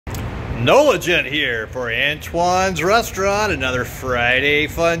Nolagent here for Antoine's Restaurant. Another Friday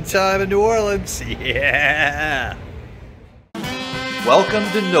fun time in New Orleans. Yeah! Welcome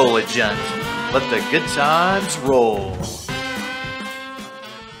to Nolagent. Let the good times roll.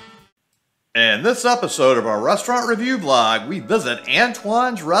 In this episode of our restaurant review vlog, we visit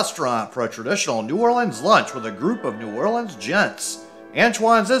Antoine's Restaurant for a traditional New Orleans lunch with a group of New Orleans gents.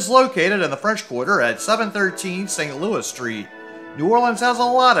 Antoine's is located in the French Quarter at 713 St. Louis Street. New Orleans has a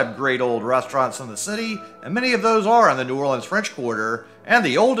lot of great old restaurants in the city, and many of those are in the New Orleans French Quarter, and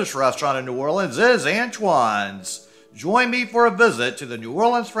the oldest restaurant in New Orleans is Antoine's. Join me for a visit to the New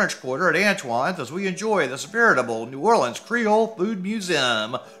Orleans French Quarter at Antoine's as we enjoy this veritable New Orleans Creole food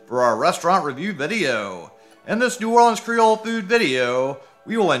museum for our restaurant review video. In this New Orleans Creole food video,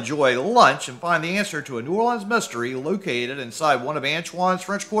 we will enjoy lunch and find the answer to a New Orleans mystery located inside one of Antoine's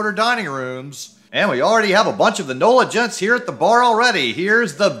French Quarter dining rooms. And we already have a bunch of the NOLA gents here at the bar already.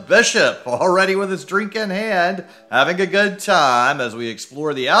 Here's the Bishop, already with his drink in hand, having a good time as we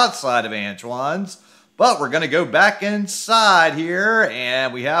explore the outside of Antoine's. But we're going to go back inside here,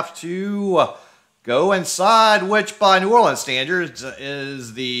 and we have to go inside, which by New Orleans standards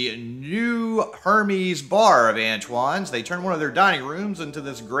is the new Hermes bar of Antoine's. They turned one of their dining rooms into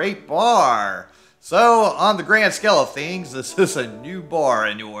this great bar. So, on the grand scale of things, this is a new bar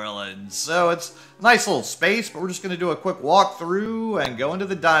in New Orleans. So, it's a nice little space, but we're just going to do a quick walk through and go into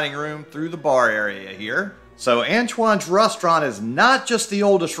the dining room through the bar area here. So, Antoine's Restaurant is not just the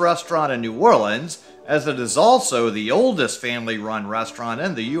oldest restaurant in New Orleans, as it is also the oldest family-run restaurant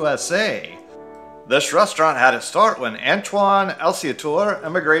in the USA. This restaurant had its start when Antoine Alciatore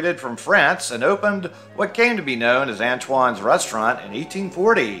immigrated from France and opened what came to be known as Antoine's Restaurant in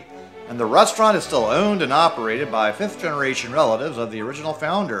 1840. And the restaurant is still owned and operated by fifth-generation relatives of the original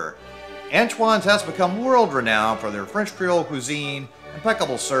founder. Antoine's has become world-renowned for their French-Creole cuisine,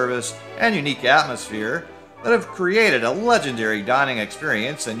 impeccable service, and unique atmosphere that have created a legendary dining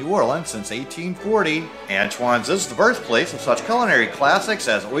experience in New Orleans since 1840. Antoine's is the birthplace of such culinary classics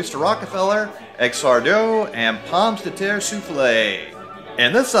as Oysters Rockefeller, Sardou, and Pommes de Terre Souffles.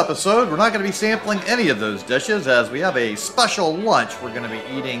 In this episode, we're not going to be sampling any of those dishes as we have a special lunch we're going to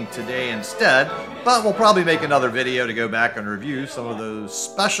be eating today instead, but we'll probably make another video to go back and review some of those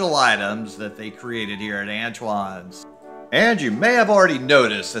special items that they created here at Antoine's. And you may have already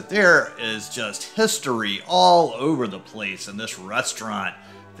noticed that there is just history all over the place in this restaurant.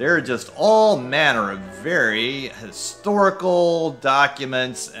 There are just all manner of very historical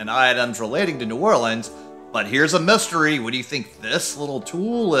documents and items relating to New Orleans. But here's a mystery. What do you think this little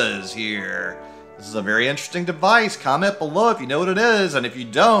tool is here? This is a very interesting device. Comment below if you know what it is, and if you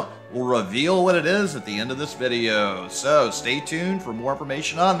don't, we'll reveal what it is at the end of this video. So stay tuned for more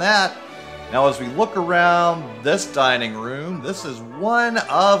information on that. Now as we look around this dining room, this is one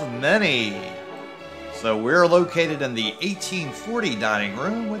of many. So we're located in the 1840 dining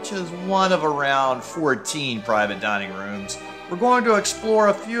room, which is one of around 14 private dining rooms. We're going to explore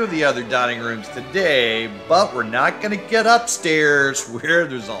a few of the other dining rooms today, but we're not going to get upstairs where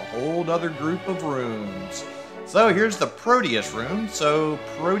there's a whole other group of rooms. So here's the Proteus room. So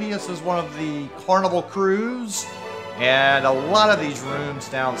Proteus is one of the Carnival crews, and a lot of these rooms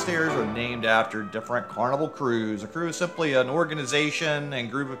downstairs are named after different Carnival crews. A crew is simply an organization and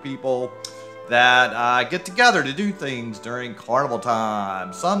group of people that get together to do things during carnival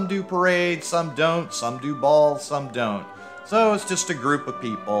time. Some do parades, some don't, some do balls, some don't. So it's just a group of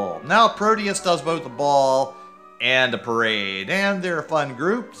people. Now Proteus does both a ball and a parade, and they're a fun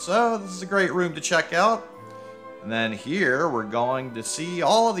group, so this is a great room to check out. And then here we're going to see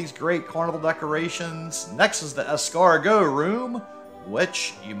all of these great carnival decorations. Next is the escargot room,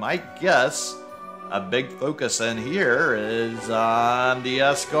 which you might guess a big focus in here is on the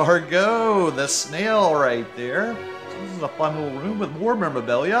escargot, the snail right there. So this is a fun little room with more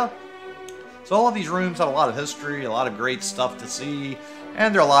memorabilia. So all of these rooms have a lot of history, a lot of great stuff to see,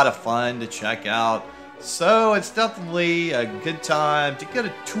 and they're a lot of fun to check out. So it's definitely a good time to get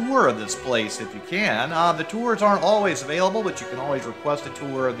a tour of this place if you can. The tours aren't always available, but you can always request a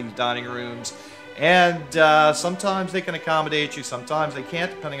tour of these dining rooms. And sometimes they can accommodate you, sometimes they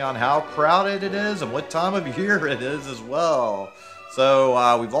can't, depending on how crowded it is and what time of year it is as well.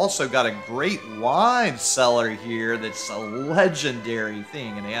 So we've also got a great wine cellar here that's a legendary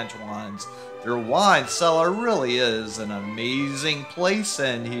thing in Antoine's. Their wine cellar really is an amazing place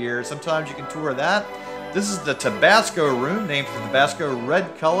in here. Sometimes you can tour that. This is the Tabasco room, named for the Tabasco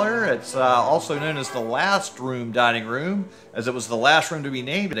red color. It's also known as the last room dining room, as it was the last room to be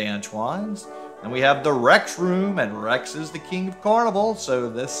named at Antoine's. And we have the Rex room, and Rex is the king of carnival,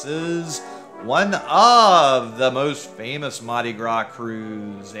 so this is one of the most famous Mardi Gras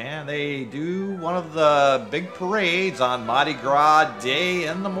crews, and they do one of the big parades on Mardi Gras Day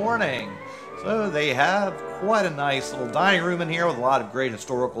in the morning. So they have quite a nice little dining room in here with a lot of great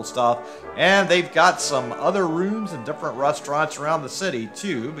historical stuff, and they've got some other rooms in different restaurants around the city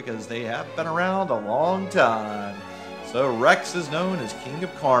too, because they have been around a long time. So Rex is known as King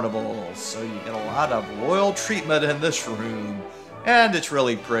of Carnivals, so you get a lot of royal treatment in this room. And it's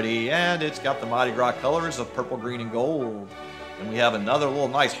really pretty, and it's got the Mardi Gras colors of purple, green, and gold. And we have another little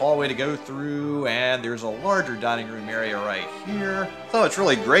nice hallway to go through, and there's a larger dining room area right here. So it's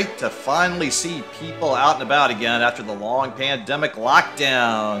really great to finally see people out and about again after the long pandemic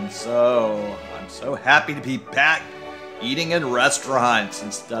lockdown. So I'm so happy to be back eating in restaurants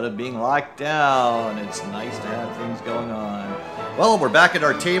instead of being locked down. It's nice to have things going on. Well, we're back at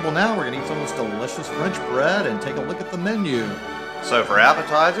our table now. We're going to eat some of this delicious French bread and take a look at the menu. So for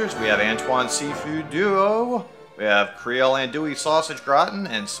appetizers, we have Antoine Seafood Duo. We have Creole andouille sausage gratin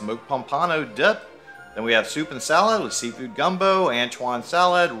and smoked pompano dip. Then we have soup and salad with seafood gumbo, Antoine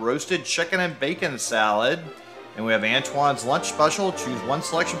salad, roasted chicken and bacon salad. And we have Antoine's lunch special. Choose one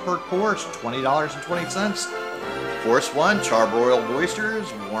selection per course, $20.20. Course 1, charbroiled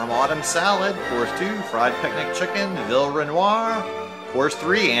oysters, warm autumn salad. Course 2, fried picnic chicken, Ville Renoir. Course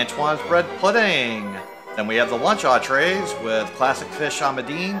 3, Antoine's bread pudding. Then we have the lunch entrees with classic fish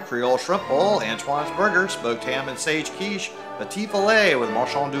amadine, Creole shrimp bowl, Antoine's burger, smoked ham and sage quiche, petit filet with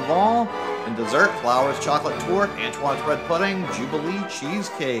marchand du vent, and dessert, flowers chocolate torte, Antoine's bread pudding, Jubilee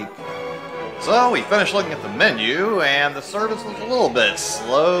cheesecake. So we finished looking at the menu, and the service was a little bit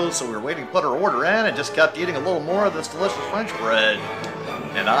slow, so we were waiting to put our order in and just kept eating a little more of this delicious French bread.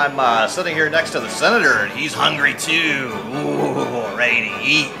 And I'm sitting here next to the senator, and he's hungry too. Ooh, ready to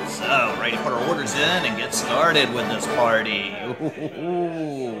eat. So, ready to put our orders in and get started with this party.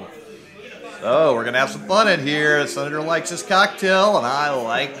 Ooh. So, we're going to have some fun in here. The senator likes his cocktail, and I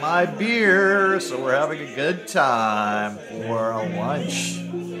like my beer. So, we're having a good time for a lunch.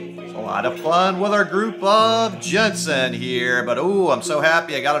 It's a lot of fun with our group of gents in here. But, ooh, I'm so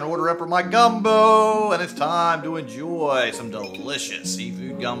happy I got an order in for my gumbo. And it's time to enjoy some delicious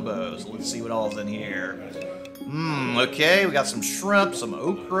seafood gumbo. So, let's see what all's in here. Okay, we got some shrimp, some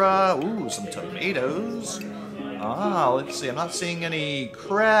okra, ooh, some tomatoes. Let's see, I'm not seeing any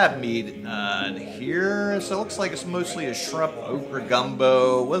crab meat in here, so it looks like it's mostly a shrimp okra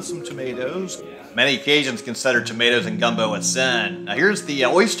gumbo with some tomatoes. Many Cajuns consider tomatoes and gumbo a sin. Now here's the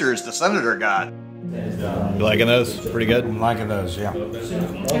oysters the senator got. You liking those? Pretty good? I'm liking those, yeah.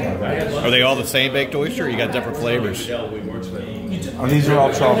 Are they all the same baked oyster, or you got different flavors? Oh, these are all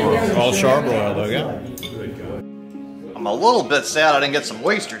charbroiled. All charbroiled, though, yeah. I'm a little bit sad I didn't get some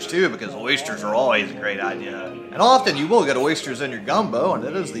oysters too, because oysters are always a great idea. And often you will get oysters in your gumbo, and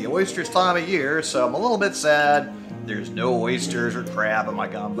it is the oysters time of year, so I'm a little bit sad there's no oysters or crab in my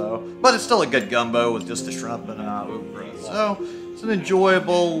gumbo. But it's still a good gumbo with just the shrimp and okra. So it's an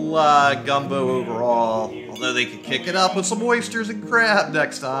enjoyable gumbo overall, although they could kick it up with some oysters and crab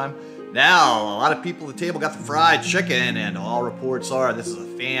next time. Now, a lot of people at the table got the fried chicken, and all reports are this is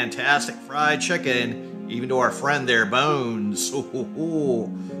a fantastic fried chicken. Even to our friend there, Bones.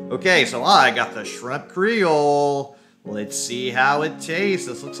 Okay, so I got the shrimp Creole. Let's see how it tastes.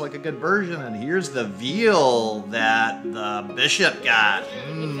 This looks like a good version. And here's the veal that the bishop got.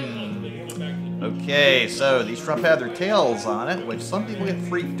 Okay, so these shrimp have their tails on it, which some people get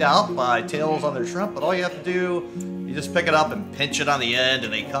freaked out by tails on their shrimp, but all you have to do, you just pick it up and pinch it on the end,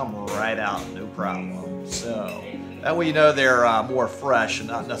 and they come right out, no problem. So that way you know they're more fresh and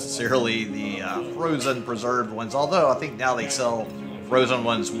not necessarily the frozen preserved ones, although I think now they sell frozen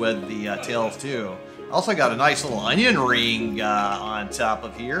ones with the tails too. Also got a nice little onion ring on top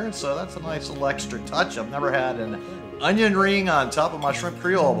of here, so that's a nice little extra touch. I've never had an onion ring on top of my shrimp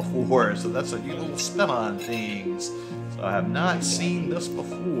Creole before, so that's a neat little spin on things. So I have not seen this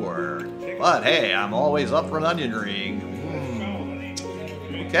before, but hey, I'm always up for an onion ring.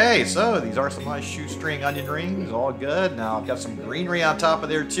 Okay, so these are some nice shoestring onion rings, all good. Now I've got some greenery on top of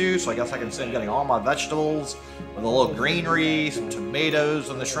there too, so I guess I can say I'm getting all my vegetables with a little greenery, some tomatoes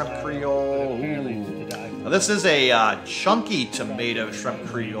and the shrimp Creole. Ooh. Now this is a chunky tomato shrimp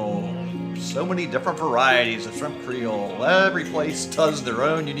Creole. There's so many different varieties of shrimp Creole. Every place does their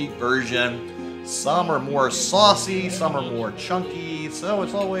own unique version. Some are more saucy, some are more chunky, so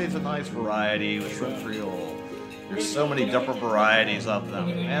it's always a nice variety with shrimp Creole. There's so many different varieties of them,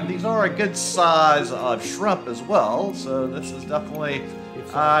 and these are a good size of shrimp as well, so this is definitely,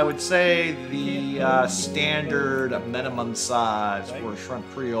 I would say, the standard minimum size for shrimp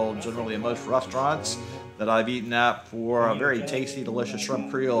Creole generally in most restaurants. that I've eaten at for a very tasty, delicious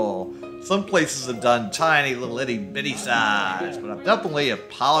shrimp creole. Some places have done tiny little itty bitty size, but I've definitely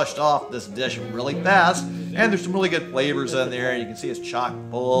polished off this dish really fast, and there's some really good flavors in there. You can see it's chock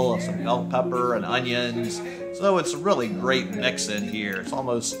full of some bell pepper and onions, so it's a really great mix in here. It's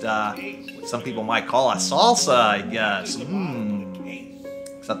almost what some people might call a salsa, I guess.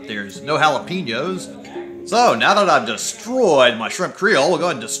 Except there's no jalapenos. So now that I've destroyed my shrimp creole, we'll go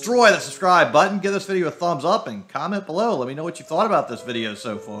ahead and destroy the subscribe button, give this video a thumbs up, and comment below. Let me know what you thought about this video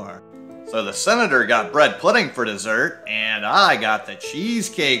so far. So the senator got bread pudding for dessert, and I got the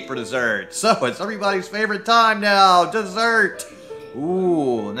cheesecake for dessert. So it's everybody's favorite time now, dessert.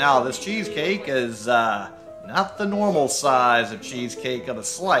 Ooh, now this cheesecake is not the normal size of cheesecake of a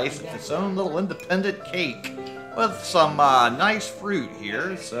slice. It's its own little independent cake with some nice fruit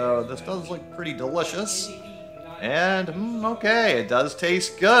here. So this does look pretty delicious. And, okay, it does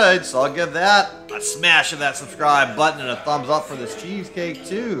taste good, so I'll give that a smash of that subscribe button and a thumbs up for this cheesecake,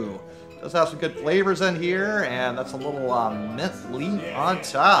 too. It does have some good flavors in here, and that's a little mint leaf on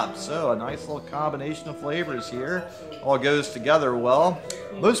top. So a nice little combination of flavors here. All goes together well.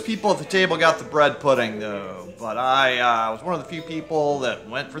 Most people at the table got the bread pudding, though, but I was one of the few people that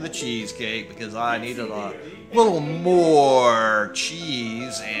went for the cheesecake because I needed a little more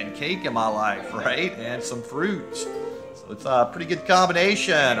cheese and cake in my life, right? And some fruit. So it's a pretty good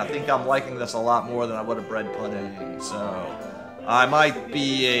combination. I think I'm liking this a lot more than I would a bread pudding. So I might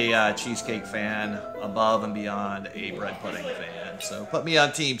be a cheesecake fan above and beyond a bread pudding fan. So put me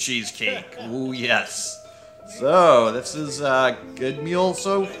on Team Cheesecake. Ooh, yes. So this is a good meal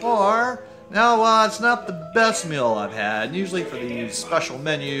so far. Now, it's not the best meal I've had. Usually for these special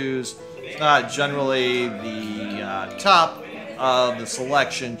menus, it's not generally the top of the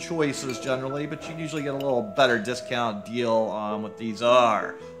selection choices generally, but you usually get a little better discount deal on what these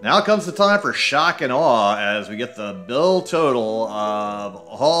are. Now comes the time for shock and awe as we get the bill total of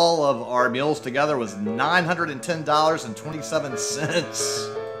all of our meals together was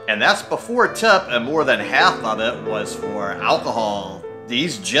 $910.27. And that's before tip, and more than half of it was for alcohol.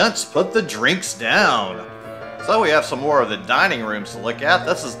 These gents put the drinks down. So we have some more of the dining rooms to look at.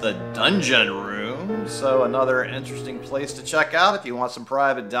 This is the dungeon room, so another interesting place to check out if you want some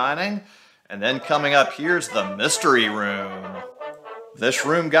private dining. And then coming up here's the mystery room. This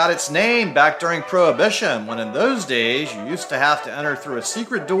room got its name back during Prohibition, when in those days you used to have to enter through a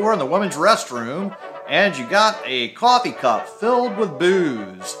secret door in the women's restroom, and you got a coffee cup filled with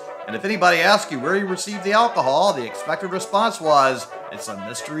booze. And if anybody asked you where you received the alcohol, the expected response was, "It's a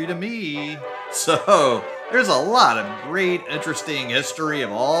mystery to me." So there's a lot of great, interesting history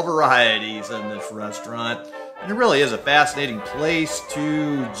of all varieties in this restaurant. And it really is a fascinating place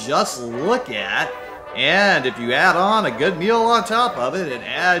to just look at. And if you add on a good meal on top of it, it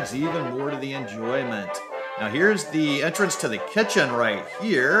adds even more to the enjoyment. Now here's the entrance to the kitchen right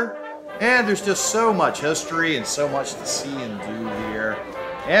here. And there's just so much history and so much to see and do here.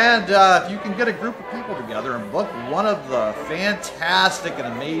 And if you can get a group of people together and book one of the fantastic and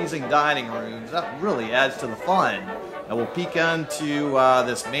amazing dining rooms, that really adds to the fun. Now we'll peek into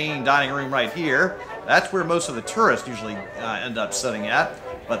this main dining room right here. That's where most of the tourists usually end up sitting at.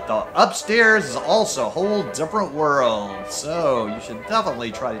 But the upstairs is also a whole different world. So you should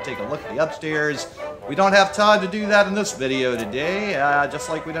definitely try to take a look at the upstairs. We don't have time to do that in this video today, just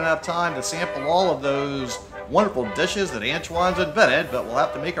like we don't have time to sample all of those wonderful dishes that Antoine's invented, but we'll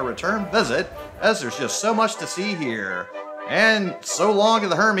have to make a return visit as there's just so much to see here. And so long to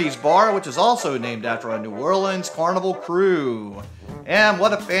the Hermes Bar, which is also named after a New Orleans carnival crew. And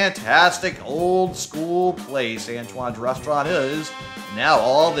what a fantastic old school place Antoine's restaurant is. Now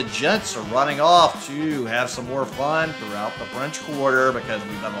all the gents are running off to have some more fun throughout the French Quarter because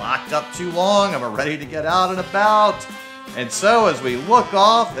we've been locked up too long and we're ready to get out and about. And so as we look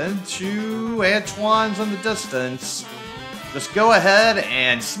off into Antoine's in the distance, just go ahead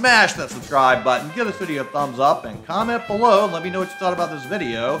and smash that subscribe button, give this video a thumbs up, and comment below and let me know what you thought about this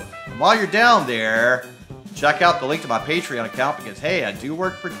video. And while you're down there, check out the link to my Patreon account because, hey, I do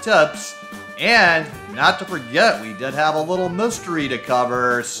work for tips. And not to forget, we did have a little mystery to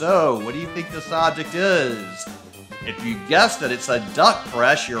cover. So what do you think this object is? If you guessed that it's a duck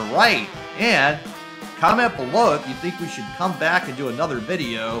press, you're right. And comment below if you think we should come back and do another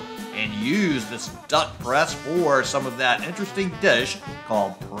video and use this duck press for some of that interesting dish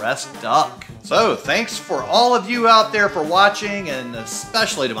called pressed duck. So thanks for all of you out there for watching, and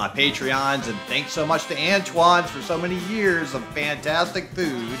especially to my Patreons, and thanks so much to Antoine's for so many years of fantastic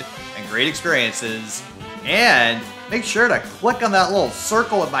food and great experiences. And make sure to click on that little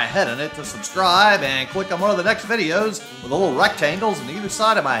circle with my head in it to subscribe, and click on one of the next videos with the little rectangles on either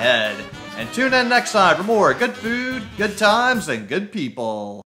side of my head. And tune in next time for more good food, good times, and good people.